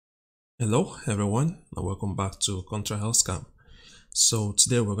Hello everyone and welcome back to Contra Health Scam. So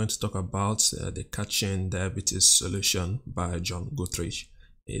today we're going to talk about the Kachin Diabetes Solution by John Gootridge.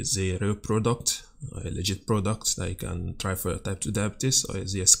 Is it a real product, a legit product that you can try for your type 2 diabetes, or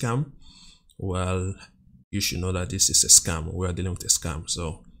is it a scam? Well, you should know that this is a scam. We are dealing with a scam.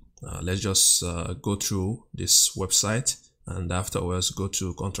 So let's just go through this website, and afterwards go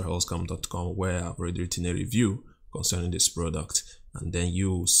to contrahealthscam.com, where I've already written a review concerning this product, and then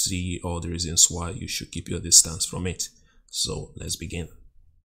you see all the reasons why you should keep your distance from it. So let's begin.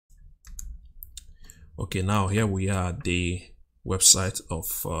 Okay, now here we are at the website of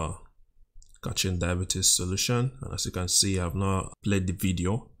Kachin Diabetes Solution, and as you can see, I've not played the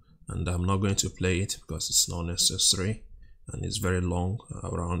video, and I'm not going to play it because it's not necessary, and it's very long,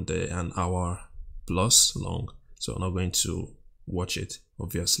 around an hour plus long, so I'm not going to watch it.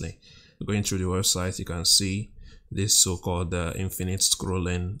 Obviously, going through the website, you can see this so-called infinite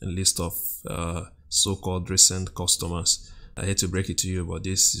scrolling list of so-called recent customers. I hate to break it to you, but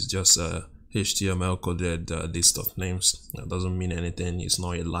this is just a HTML coded list of names. That doesn't mean anything. It's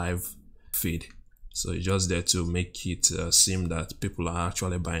not a live feed, so it's just there to make it seem that people are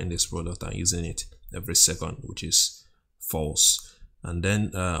actually buying this product and using it every second, which is false. And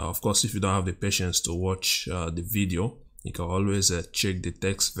then of course, if you don't have the patience to watch the video, you can always check the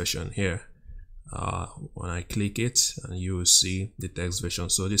text version here. When I click it, and you will see the text version.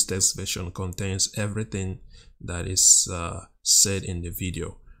 So this text version contains everything that is said in the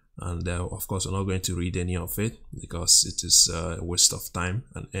video, and of course I'm not going to read any of it because it is a waste of time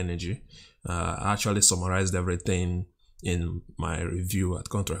and energy. I actually summarized everything in my review at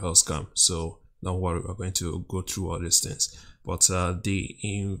Contra Health Scam, so don't worry, we're going to go through all these things. But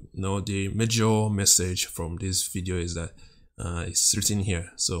the major message from this video is that it's written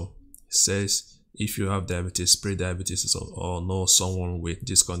here. So it says, if you have diabetes, pre-diabetes, or know someone with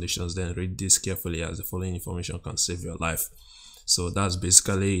these conditions, then read this carefully, as the following information can save your life. So that's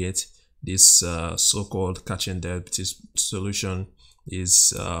basically it. This so-called Kachin Diabetes Solution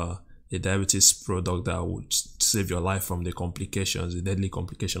is a diabetes product that would save your life from the complications, the deadly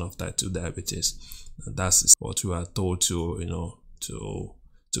complication of type 2 diabetes. And that's what we are told to, to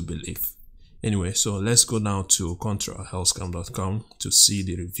believe. Anyway, so let's go now to contrahealthscam.com to see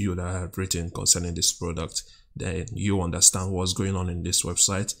the review that I have written concerning this product. Then you understand what's going on in this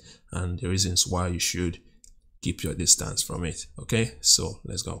website and the reasons why you should keep your distance from it. Okay, so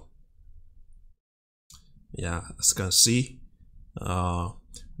let's go. Yeah, as you can see,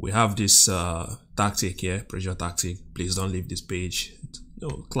 we have this tactic here, pressure tactic. Please don't leave this page.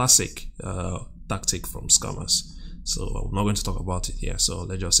 Classic tactic from scammers. So I'm not going to talk about it here, so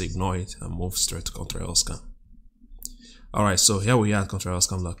let's just ignore it and move straight to Contra Health Scam. Alright, so here we are at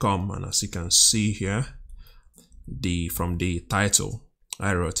contrahealthscam.com, and as you can see here, from the title,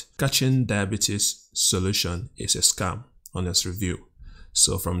 I wrote, Kachin Diabetes Solution is a scam, honest review.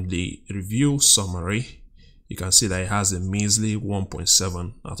 So from the review summary, you can see that it has a measly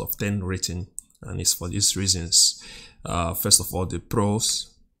 1.7 out of 10 rating, and it's for these reasons. First of all, the pros.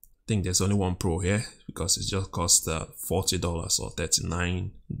 I think there's only one pro here because it just cost $40 or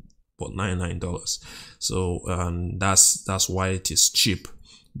 $39.99. So that's why it is cheap.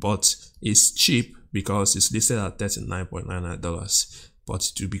 But it's cheap because it's listed at $39.99. But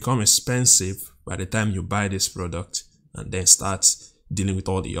it will become expensive by the time you buy this product and then start dealing with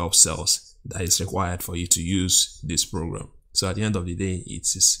all the upsells that is required for you to use this program. So at the end of the day,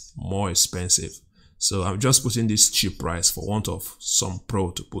 it is more expensive. So I'm just putting this cheap price for want of some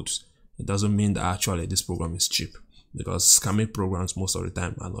pro to put. It doesn't mean that actually this program is cheap, because scamming programs most of the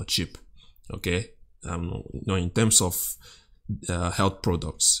time are not cheap. Okay, in terms of health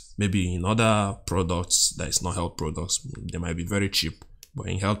products, maybe in other products that is not health products, they might be very cheap, but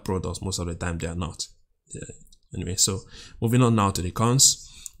in health products most of the time they are not. Anyway, so moving on now to the cons.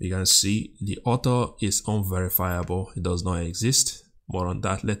 You can see the author is unverifiable. It does not exist. More on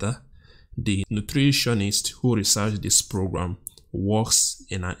that later. The nutritionist who researched this program works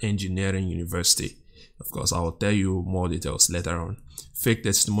in an engineering university. Of course, I will tell you more details later on. Fake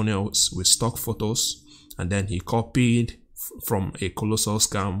testimonials with stock photos, and then he copied from a colossal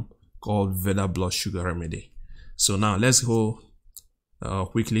scam called Veda Blood Sugar Remedy. So now let's go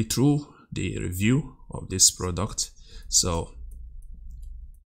quickly through the review of this product. So,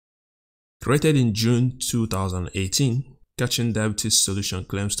 created in June 2018, Kachin Diabetes Solution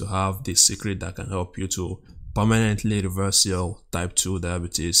claims to have the secret that can help you to permanently reverse your type 2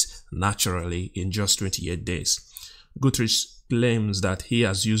 diabetes naturally in just 28 days. Gootridge claims that he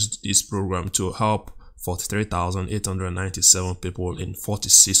has used this program to help 43,897 people in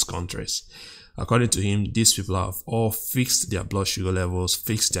 46 countries. according to him, these people have all fixed their blood sugar levels,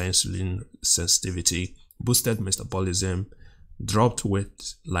 fixed their insulin sensitivity, boosted metabolism, dropped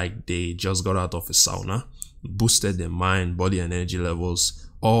weight like they just got out of a sauna, boosted their mind, body, and energy levels,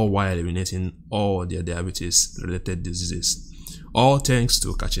 all while eliminating all their diabetes-related diseases. All thanks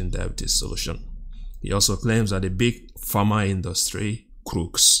to Kachin Diabetes Solution. He also claims that the big pharma industry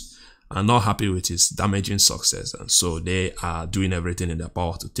crooks are not happy with his damaging success, and so they are doing everything in their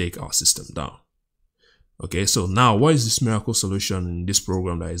power to take our system down. Okay, so now what is this miracle solution in this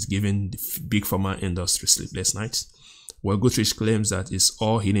program that is giving the big pharma industry sleepless nights? Well, Gootridge claims that it's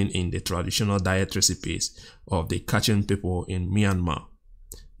all hidden in the traditional diet recipes of the Kachin people in Myanmar.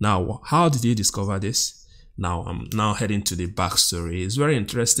 Now, how did he discover this? Now, I'm now heading to the backstory. It's very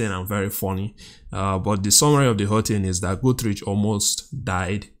interesting and very funny, but the summary of the whole thing is that Gootridge almost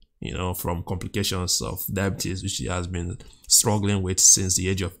died, from complications of diabetes, which he has been struggling with since the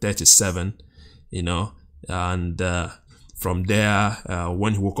age of 37, and from there,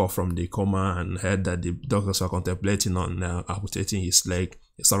 when he woke up from the coma and heard that the doctors were contemplating on amputating his leg,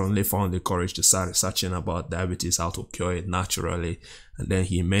 he suddenly found the courage to start researching about diabetes, how to cure it naturally. And then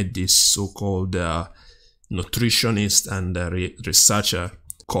he met this so-called nutritionist and researcher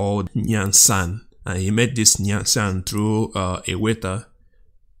called Nyan San. And he met this Nyan San through a waiter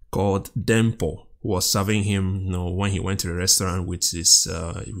called Dempo, who was serving him, when he went to the restaurant with his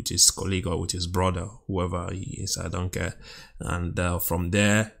colleague or with his brother, whoever he is, I don't care. And from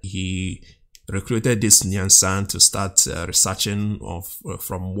there, he recruited this Nyan San to start researching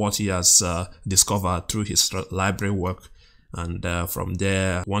from what he has discovered through his library work. And from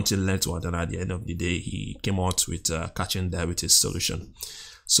there, one thing led to another. At the end of the day, he came out with Kachin Diabetes Solution.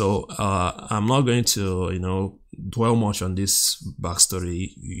 So I'm not going to, dwell much on this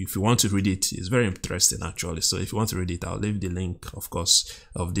backstory. If you want to read it, it's very interesting actually. So if you want to read it, I'll leave the link, of course,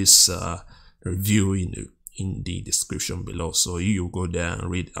 of this review in the description below. So you go there and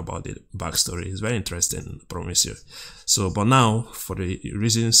read about the backstory. It's very interesting, I promise you. So, but now for the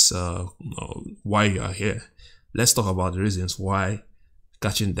reasons why you are here, let's talk about the reasons why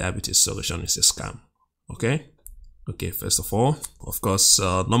Kachin Diabetes Solution is a scam. Okay, first of all, of course,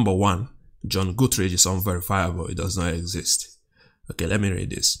 number one, John Gootridge is unverifiable. It does not exist. Okay, let me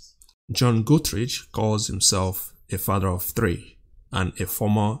read this. John Gootridge calls himself a father of 3 and a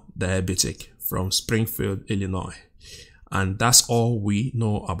former diabetic from Springfield, Illinois. And that's all we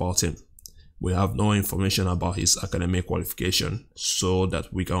know about him. We have no information about his academic qualification so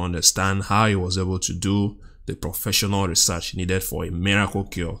that we can understand how he was able to do the professional research needed for a miracle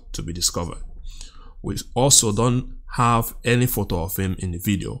cure to be discovered. We also don't have any photo of him in the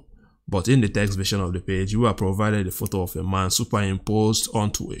video, but in the text version of the page, you are provided a photo of a man superimposed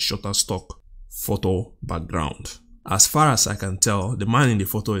onto a Shutterstock photo background. As far as I can tell, the man in the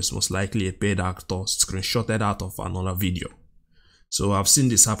photo is most likely a paid actor screenshotted out of another video. So I've seen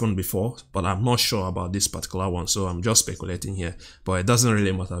this happen before, but I'm not sure about this particular one, so I'm just speculating here. But it doesn't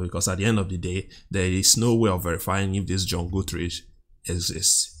really matter because at the end of the day, there is no way of verifying if this John Gootridge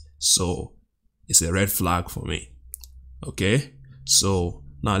exists. So it's a red flag for me. Okay, so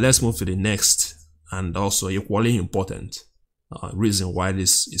now let's move to the next and also equally important reason why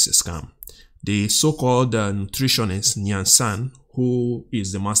this is a scam. The so-called nutritionist Nyan San, who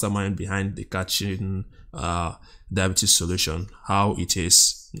is the mastermind behind the Kachin Diabetes Solution, how it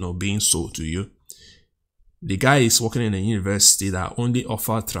is being sold to you. The guy is working in a university that only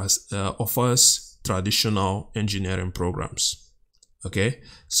offers traditional engineering programs. Okay,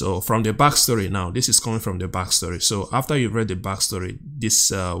 so from the backstory now, this is coming from the backstory. So after you've read the backstory,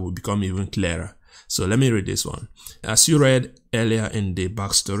 this will become even clearer. So let me read this one. As you read earlier in the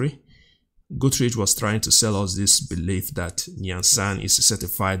backstory, Gootridge was trying to sell us this belief that Nyan San is a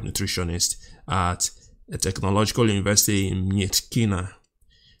certified nutritionist at a technological university in Mietkina.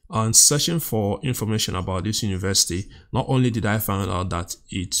 On searching for information about this university, not only did I find out that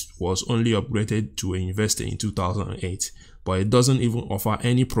it was only upgraded to a university in 2008, but it doesn't even offer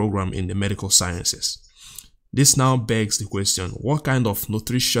any program in the medical sciences. This now begs the question, what kind of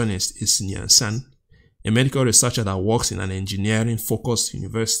nutritionist is Nyan San? A medical researcher that works in an engineering-focused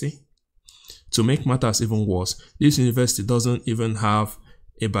university? To make matters even worse, this university doesn't even have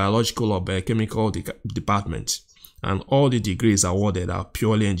a biological or biochemical department, and all the degrees awarded are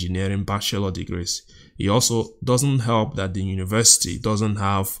purely engineering bachelor degrees. It also doesn't help that the university doesn't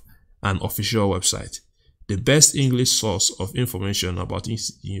have an official website. The best English source of information about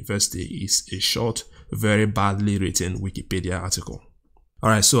this university is a short, very badly written Wikipedia article.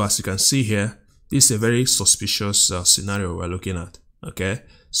 Alright, so as you can see here, this is a very suspicious scenario we're looking at. Okay,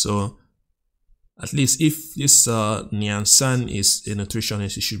 so At least if this Niansan is a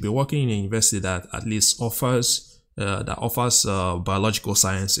nutritionist, he should be working in a university that at least offers biological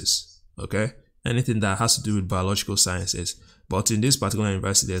sciences. Okay, anything that has to do with biological sciences. But in this particular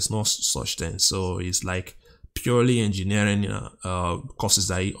university, there's no such thing. So it's like purely engineering courses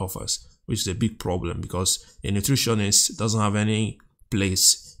that he offers, which is a big problem because a nutritionist doesn't have any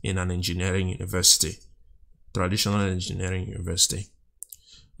place in an engineering university, traditional engineering university.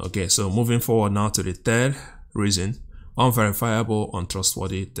 Okay, so moving forward now to the third reason: unverifiable,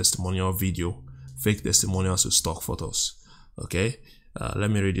 untrustworthy testimonial video, fake testimonials with stock photos. Okay,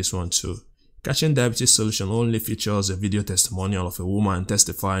 let me read this one too. Kachin Diabetes Solution only features a video testimonial of a woman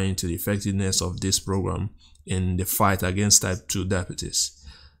testifying to the effectiveness of this program in the fight against type 2 diabetes.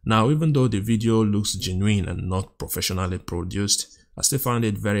 Now, even though the video looks genuine and not professionally produced, I still find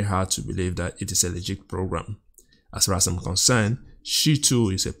it very hard to believe that it is a legit program. As far as I'm concerned, she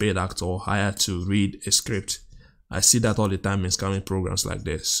too is a paid actor hired to read a script. I see that all the time in scamming programs like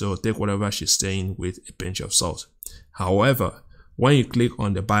this, so take whatever she's saying with a pinch of salt. However, when you click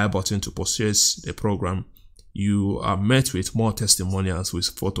on the buy button to purchase the program, you are met with more testimonials with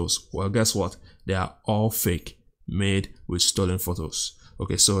photos. Well, guess what? They are all fake, made with stolen photos.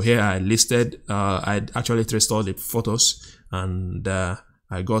 Okay, so here I listed, I actually traced all the photos, and I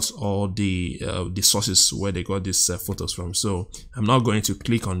got all the sources where they got these photos from. So I'm not going to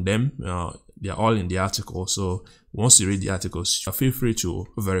click on them. They're all in the article. So once you read the articles, feel free to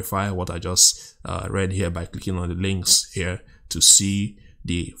verify what I just read here by clicking on the links here to see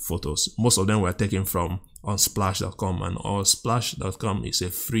the photos. Most of them were taken from unsplash.com, and unsplash.com is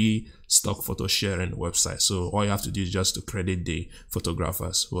a free stock photo sharing website. So all you have to do is just to credit the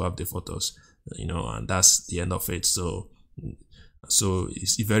photographers who have the photos, and that's the end of it. So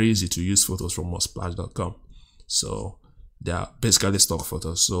it's very easy to use photos from unsplash.com. So they are basically stock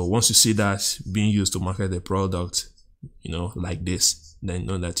photos. So once you see that being used to market a product, like this, then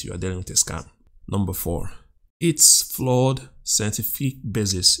know that you are dealing with a scam. Number 4, its flawed scientific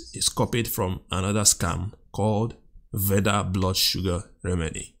basis is copied from another scam called Veda blood sugar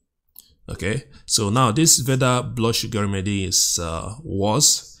remedy. Okay, so now this Veda blood sugar remedy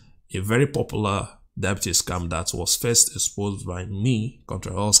was a very popular diabetes scam that was first exposed by me,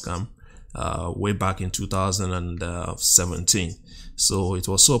 Control Scam, way back in 2017. So it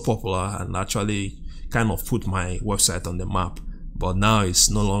was so popular and actually kind of put my website on the map, but now it's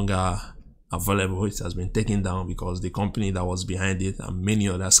no longer available. It has been taken down because the company that was behind it and many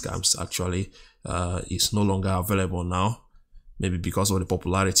other scams actually is no longer available now, maybe because of the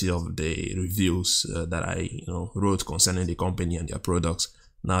popularity of the reviews that I wrote concerning the company and their products.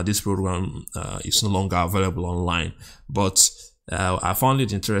 Now this program is no longer available online, but I found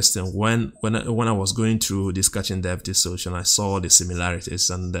it interesting when I was going through this Kachin Diabetes Solution. I saw the similarities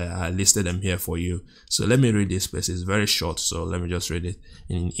and I listed them here for you. So let me read this place. It's very short, so let me just read it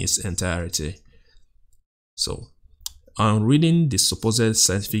in its entirety. So on reading the supposed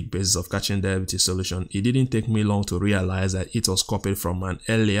scientific basis of Kachin Diabetes Solution, it didn't take me long to realize that it was copied from an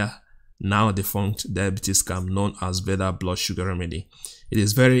earlier, now defunct diabetes scam known as Veda blood sugar remedy. It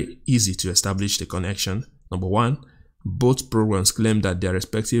is very easy to establish the connection. Number 1, both programs claim that their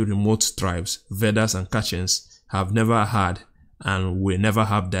respective remote tribes, Vedas and Kachins, have never had and will never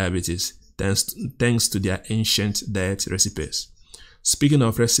have diabetes thanks to their ancient diet recipes. Speaking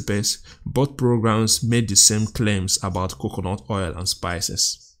of recipes, both programs made the same claims about coconut oil and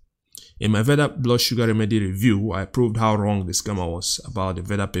spices. In my Veda blood sugar remedy review, I proved how wrong the scammer was about the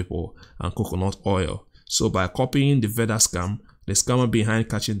Veda people and coconut oil. So by copying the Veda scam, the scammer behind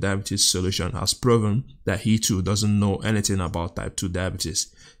Kachin Diabetes Solution has proven that he too doesn't know anything about type 2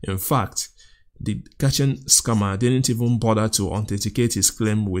 diabetes. In fact, the Kachin scammer didn't even bother to authenticate his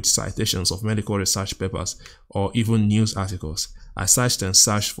claim with citations of medical research papers or even news articles. I searched and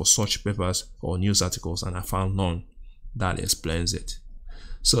searched for such papers or news articles and I found none. That explains it.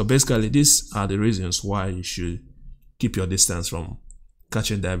 So basically, these are the reasons why you should keep your distance from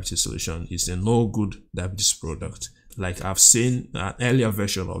Kachin Diabetes Solution. It's a no good diabetes product. Like I've seen an earlier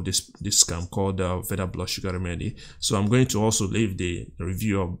version of this scam called Veda blood sugar remedy. So I'm going to also leave the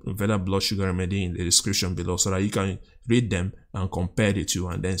review of Veda blood sugar remedy in the description below so that you can read them and compare the two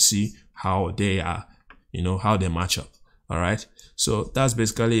and then see how they are, how they match up. All right. So that's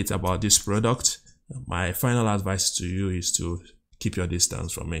basically it about this product. My final advice to you is to keep your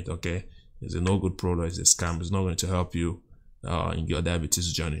distance from it. Okay. It's a no good product. It's a scam. It's not going to help you in your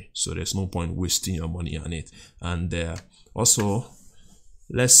diabetes journey, so there's no point wasting your money on it. And also,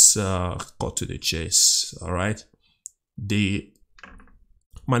 let's cut to the chase. All right, the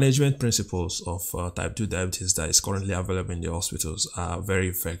management principles of type 2 diabetes that is currently available in the hospitals are very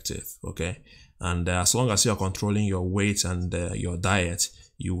effective. Okay, And as long as you are controlling your weight and your diet,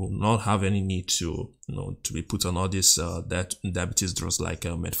 you will not have any need to to be put on all these diabetes drugs like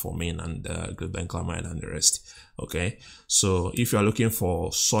metformin and glibenclamide and the rest. Okay, so if you are looking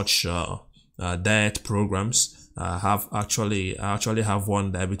for such diet programs, I actually have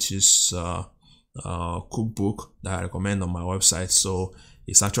one diabetes cookbook that I recommend on my website. So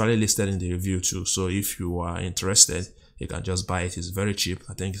it's actually listed in the review too. So if you are interested, you can just buy it. It's very cheap.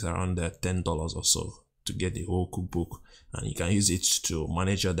 I think it's around $10 or so to get the whole cookbook, and you can use it to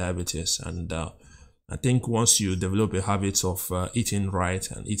manage your diabetes. And I think once you develop a habit of eating right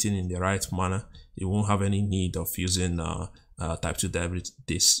and eating in the right manner, you won't have any need of using type 2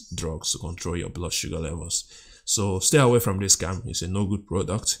 diabetes drugs to control your blood sugar levels. So stay away from this scam. It's a no good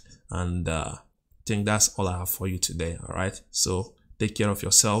product, and I think that's all I have for you today. All right, so take care of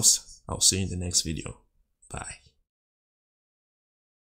yourselves. I'll see you in the next video. Bye.